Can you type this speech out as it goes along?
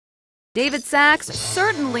David Saxe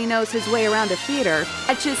certainly knows his way around a theater.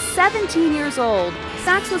 At just 17 years old,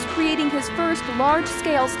 Saxe was creating his first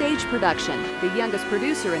large-scale stage production, the youngest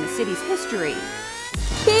producer in the city's history.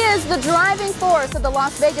 He is the driving force of the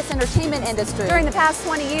Las Vegas entertainment industry. During the past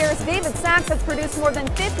 20 years, David Saxe has produced more than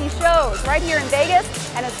 50 shows right here in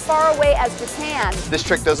Vegas and as far away as Japan. This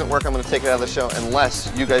trick doesn't work, I'm going to take it out of the show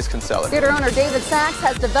unless you guys can sell it. Theater owner David Saxe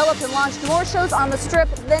has developed and launched more shows on the Strip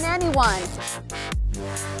than anyone.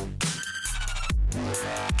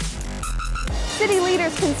 City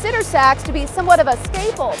leaders consider Saxe to be somewhat of a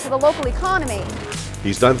staple to the local economy.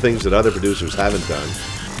 He's done things that other producers haven't done.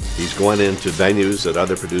 He's gone into venues that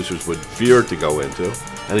other producers would fear to go into,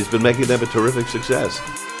 and he's been making them a terrific success.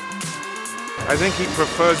 I think he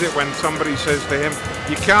prefers it when somebody says to him,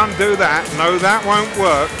 "You can't do that, no, that won't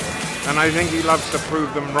work," and I think he loves to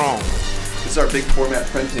prove them wrong. This is our big format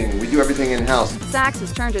printing. We do everything in-house. Saxe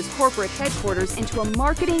has turned his corporate headquarters into a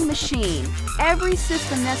marketing machine. Every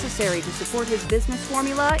system necessary to support his business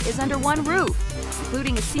formula is under one roof,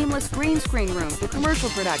 including a seamless green screen room for commercial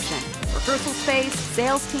production, rehearsal space,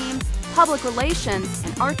 sales team, public relations,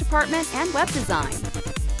 an art department, and web design.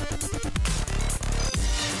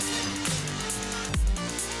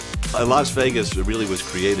 Las Vegas really was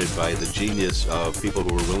created by the genius of people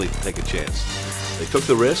who were willing to take a chance. They took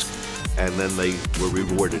the risk, and then they were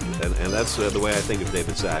rewarded. And that's the way I think of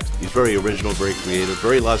David Saxe. He's very original, very creative,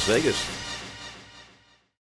 very Las Vegas.